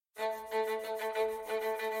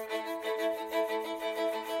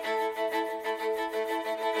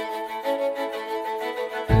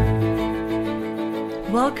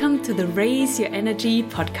Welcome to the Raise Your Energy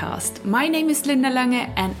podcast. My name is Linda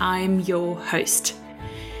Lange and I'm your host.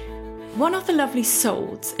 One of the lovely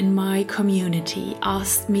souls in my community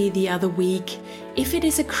asked me the other week if it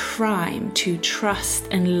is a crime to trust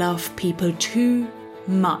and love people too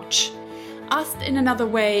much. Asked in another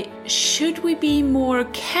way, should we be more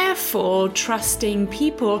careful trusting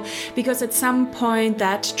people because at some point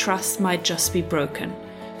that trust might just be broken?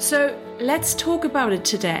 So let's talk about it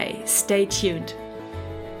today. Stay tuned.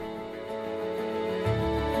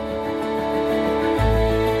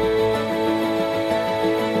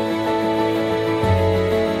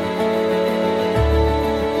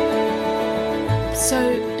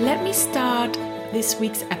 So let me start this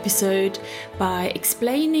week's episode by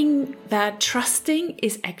explaining that trusting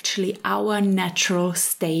is actually our natural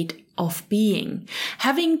state of being.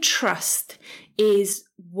 Having trust is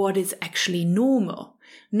what is actually normal.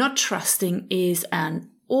 Not trusting is an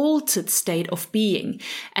altered state of being,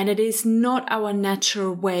 and it is not our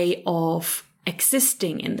natural way of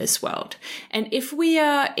existing in this world. And if we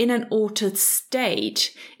are in an altered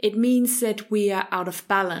state, it means that we are out of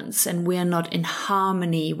balance and we are not in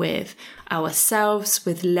harmony with ourselves,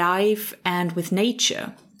 with life, and with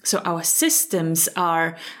nature. So our systems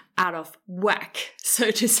are out of whack,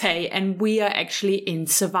 so to say, and we are actually in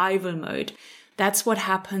survival mode. That's what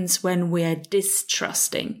happens when we are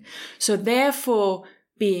distrusting. So therefore,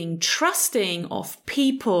 being trusting of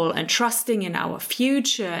people and trusting in our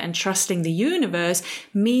future and trusting the universe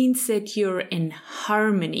means that you're in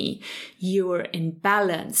harmony, you're in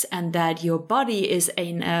balance, and that your body is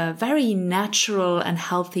in a very natural and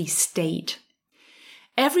healthy state.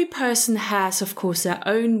 Every person has, of course, their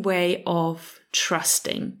own way of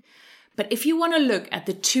trusting. But if you want to look at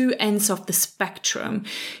the two ends of the spectrum,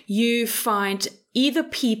 you find either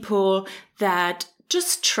people that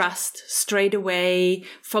just trust straight away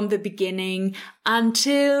from the beginning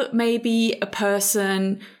until maybe a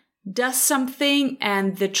person does something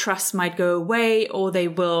and the trust might go away or they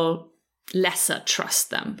will lesser trust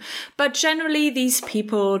them. But generally, these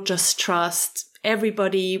people just trust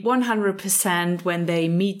everybody 100% when they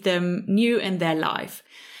meet them new in their life.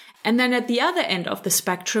 And then at the other end of the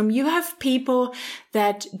spectrum, you have people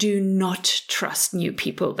that do not trust new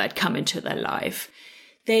people that come into their life.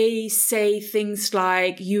 They say things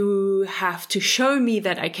like, you have to show me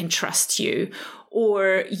that I can trust you,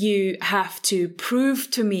 or you have to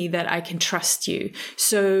prove to me that I can trust you.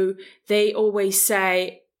 So they always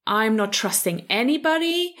say, I'm not trusting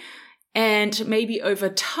anybody. And maybe over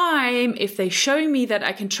time, if they show me that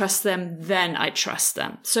I can trust them, then I trust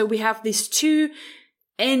them. So we have these two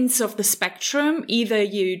ends of the spectrum. Either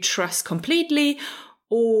you trust completely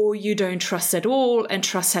or you don't trust at all, and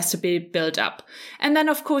trust has to be built up. And then,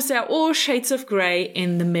 of course, there are all shades of gray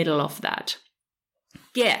in the middle of that.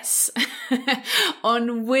 Guess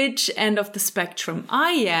on which end of the spectrum I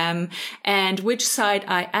am and which side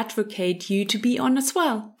I advocate you to be on as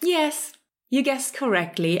well. Yes, you guessed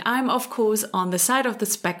correctly. I'm, of course, on the side of the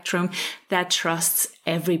spectrum that trusts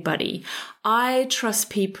everybody. I trust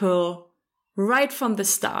people right from the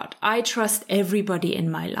start. I trust everybody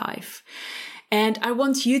in my life. And I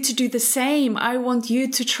want you to do the same. I want you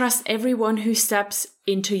to trust everyone who steps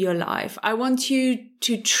into your life. I want you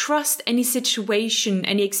to trust any situation,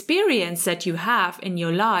 any experience that you have in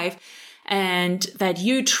your life, and that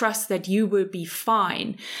you trust that you will be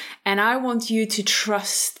fine. And I want you to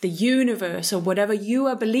trust the universe or whatever you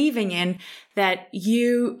are believing in, that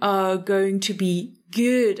you are going to be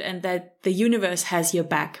good and that the universe has your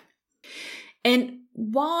back. And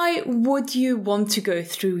why would you want to go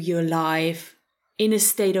through your life in a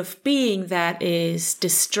state of being that is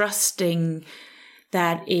distrusting,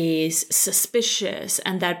 that is suspicious,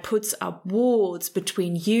 and that puts up walls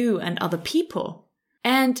between you and other people?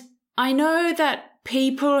 And I know that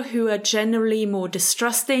people who are generally more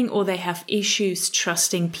distrusting or they have issues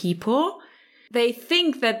trusting people, they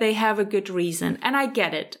think that they have a good reason. And I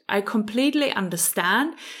get it. I completely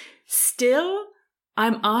understand. Still,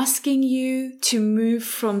 I'm asking you to move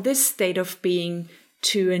from this state of being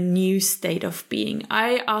to a new state of being.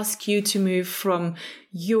 I ask you to move from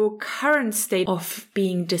your current state of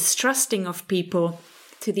being distrusting of people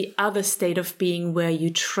to the other state of being where you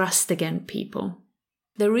trust again people.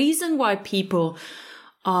 The reason why people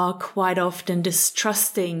are quite often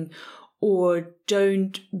distrusting or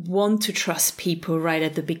don't want to trust people right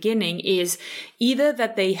at the beginning is either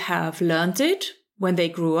that they have learned it when they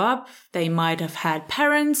grew up. They might have had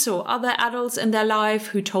parents or other adults in their life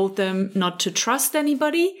who told them not to trust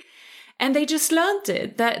anybody. And they just learned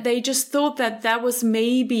it, that they just thought that that was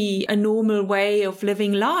maybe a normal way of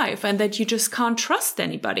living life and that you just can't trust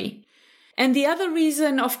anybody. And the other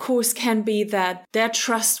reason, of course, can be that their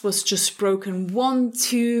trust was just broken one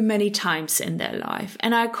too many times in their life.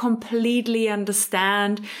 And I completely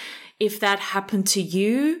understand if that happened to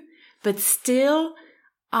you, but still,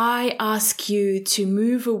 I ask you to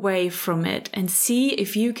move away from it and see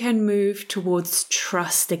if you can move towards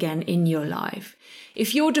trust again in your life.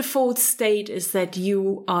 If your default state is that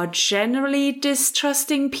you are generally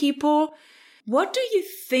distrusting people, what do you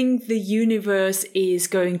think the universe is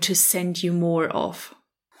going to send you more of?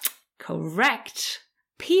 Correct.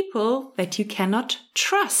 People that you cannot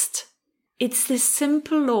trust. It's the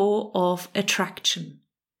simple law of attraction.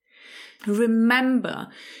 Remember,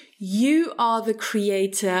 you are the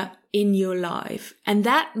creator in your life. And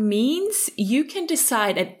that means you can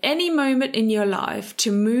decide at any moment in your life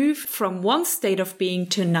to move from one state of being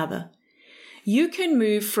to another. You can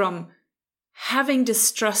move from having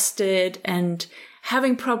distrusted and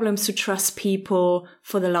having problems to trust people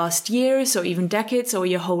for the last years or even decades or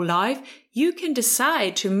your whole life. You can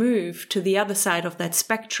decide to move to the other side of that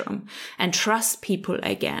spectrum and trust people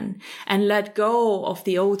again and let go of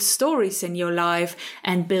the old stories in your life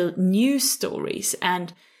and build new stories.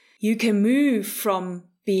 And you can move from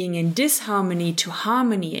being in disharmony to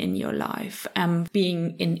harmony in your life and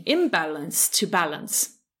being in imbalance to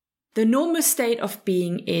balance. The normal state of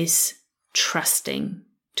being is trusting,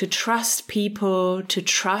 to trust people, to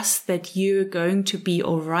trust that you're going to be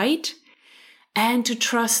all right, and to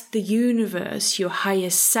trust the universe, your higher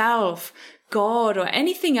self, God, or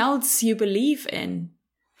anything else you believe in.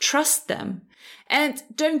 Trust them. And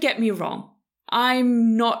don't get me wrong,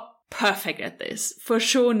 I'm not perfect at this, for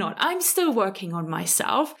sure not. I'm still working on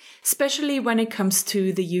myself, especially when it comes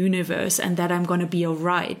to the universe and that I'm going to be all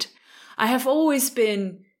right. I have always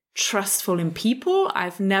been trustful in people.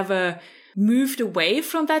 I've never moved away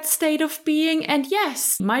from that state of being. And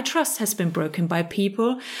yes, my trust has been broken by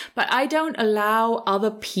people, but I don't allow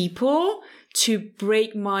other people to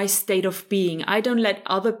break my state of being. I don't let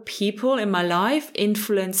other people in my life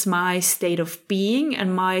influence my state of being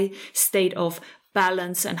and my state of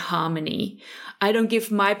balance and harmony. I don't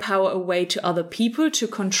give my power away to other people to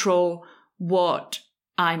control what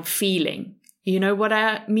I'm feeling. You know what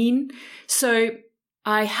I mean? So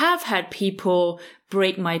I have had people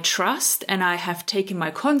break my trust, and I have taken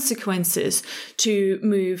my consequences to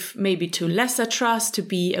move maybe to lesser trust, to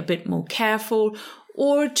be a bit more careful,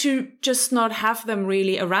 or to just not have them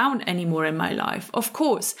really around anymore in my life, of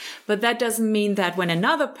course. But that doesn't mean that when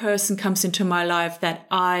another person comes into my life that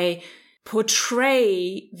I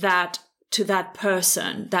portray that to that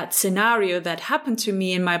person, that scenario that happened to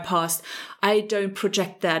me in my past, I don't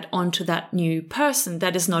project that onto that new person.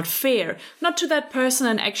 That is not fair. Not to that person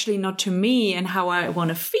and actually not to me and how I want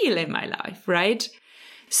to feel in my life, right?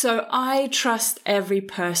 So I trust every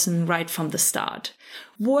person right from the start.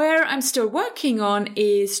 Where I'm still working on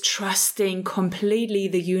is trusting completely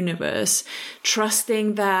the universe,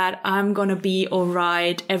 trusting that I'm going to be all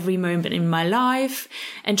right every moment in my life,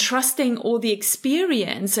 and trusting all the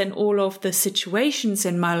experience and all of the situations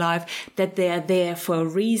in my life that they're there for a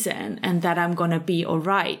reason and that I'm going to be all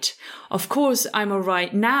right. Of course, I'm all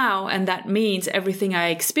right now, and that means everything I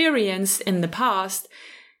experienced in the past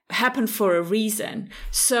happened for a reason.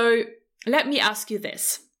 So let me ask you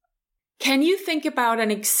this. Can you think about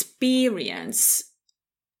an experience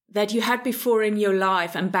that you had before in your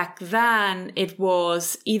life, and back then it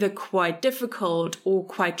was either quite difficult or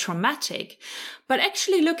quite traumatic, but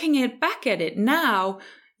actually looking back at it now,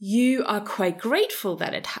 you are quite grateful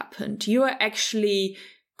that it happened. You are actually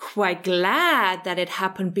quite glad that it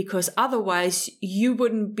happened, because otherwise you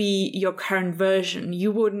wouldn't be your current version.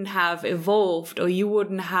 You wouldn't have evolved, or you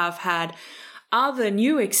wouldn't have had other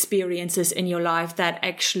new experiences in your life that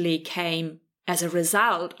actually came as a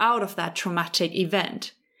result out of that traumatic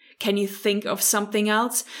event. Can you think of something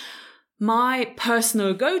else? My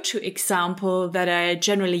personal go-to example that I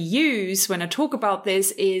generally use when I talk about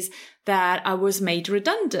this is that I was made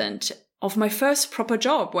redundant of my first proper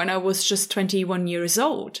job when I was just 21 years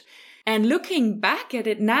old. And looking back at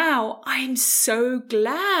it now, I'm so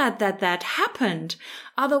glad that that happened.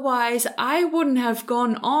 Otherwise, I wouldn't have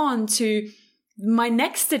gone on to my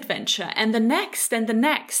next adventure and the next and the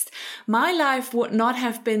next. My life would not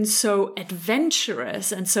have been so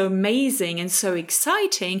adventurous and so amazing and so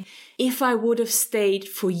exciting if I would have stayed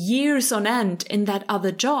for years on end in that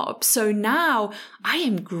other job. So now I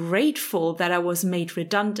am grateful that I was made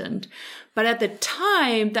redundant. But at the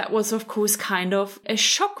time, that was, of course, kind of a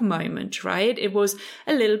shock moment, right? It was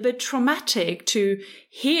a little bit traumatic to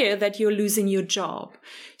hear that you're losing your job.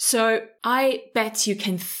 So I bet you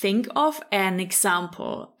can think of an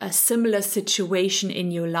example, a similar situation in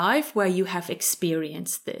your life where you have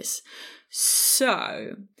experienced this.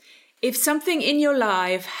 So, if something in your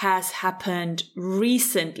life has happened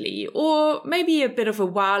recently, or maybe a bit of a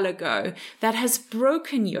while ago, that has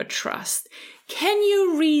broken your trust, can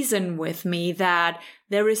you reason with me that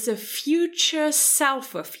there is a future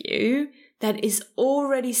self of you that is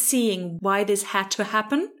already seeing why this had to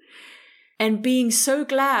happen? And being so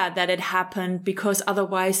glad that it happened, because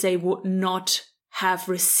otherwise they would not have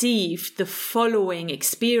received the following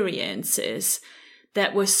experiences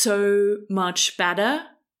that were so much better?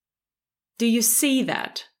 Do you see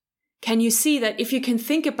that? Can you see that if you can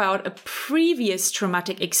think about a previous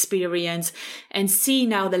traumatic experience and see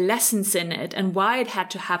now the lessons in it and why it had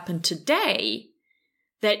to happen today,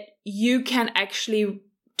 that you can actually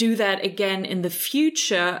do that again in the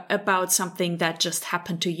future about something that just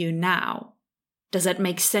happened to you now? Does that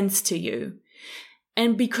make sense to you?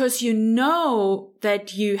 And because you know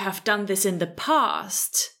that you have done this in the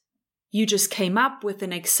past, you just came up with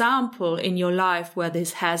an example in your life where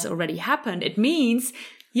this has already happened, it means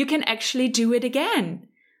you can actually do it again.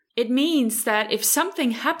 It means that if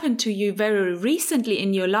something happened to you very recently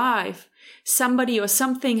in your life, somebody or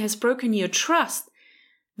something has broken your trust,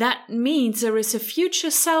 that means there is a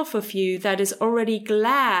future self of you that is already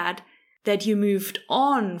glad that you moved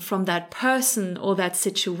on from that person or that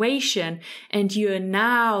situation, and you are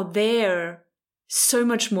now there so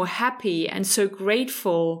much more happy and so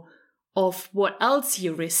grateful of what else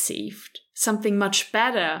you received, something much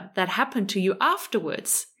better that happened to you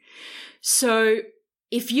afterwards. So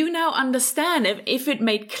if you now understand, if it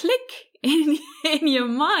made click in your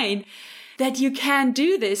mind that you can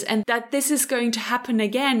do this and that this is going to happen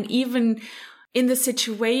again, even in the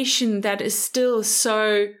situation that is still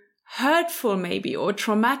so hurtful maybe, or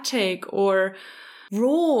traumatic or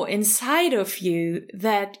raw inside of you,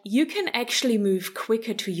 that you can actually move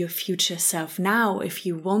quicker to your future self now if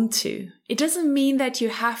you want to. It doesn't mean that you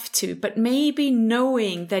have to, but maybe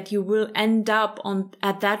knowing that you will end up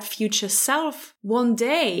at that future self one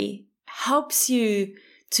day helps you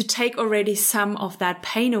to take already some of that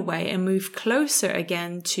pain away and move closer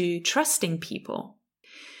again to trusting people.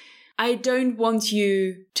 I don't want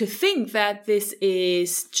you to think that this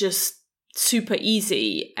is just super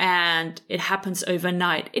easy and it happens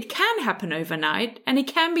overnight. It can happen overnight and it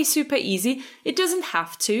can be super easy. It doesn't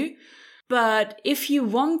have to. But if you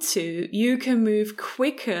want to, you can move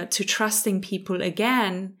quicker to trusting people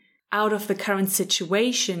again out of the current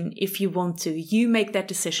situation if you want to. You make that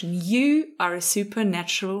decision. You are a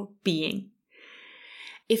supernatural being.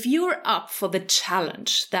 If you're up for the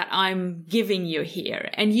challenge that I'm giving you here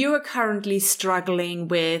and you are currently struggling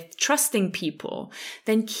with trusting people,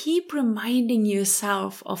 then keep reminding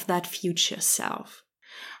yourself of that future self.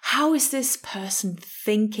 How is this person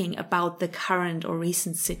thinking about the current or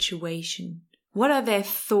recent situation? What are their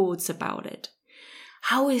thoughts about it?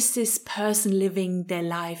 How is this person living their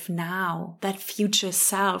life now, that future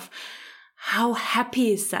self? How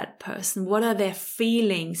happy is that person? What are their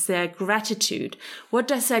feelings, their gratitude? What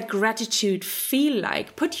does that gratitude feel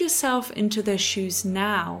like? Put yourself into their shoes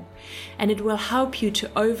now, and it will help you to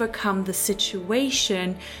overcome the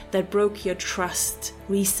situation that broke your trust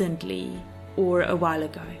recently or a while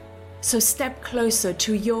ago. So step closer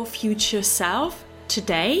to your future self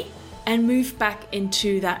today and move back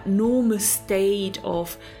into that normal state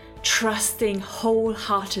of trusting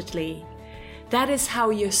wholeheartedly. That is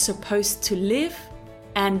how you're supposed to live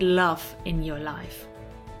and love in your life.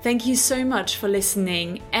 Thank you so much for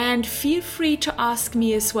listening, and feel free to ask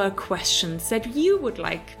me as well questions that you would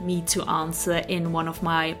like me to answer in one of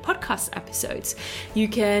my podcast episodes. You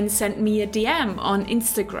can send me a DM on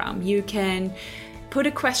Instagram. You can put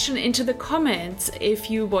a question into the comments if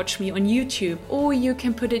you watch me on YouTube, or you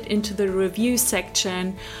can put it into the review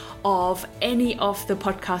section of any of the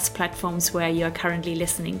podcast platforms where you're currently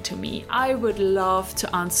listening to me. I would love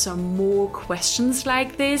to answer more questions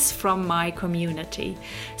like this from my community.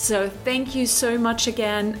 So thank you so much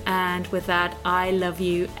again. And with that, I love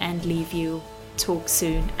you and leave you. Talk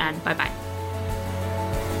soon and bye-bye.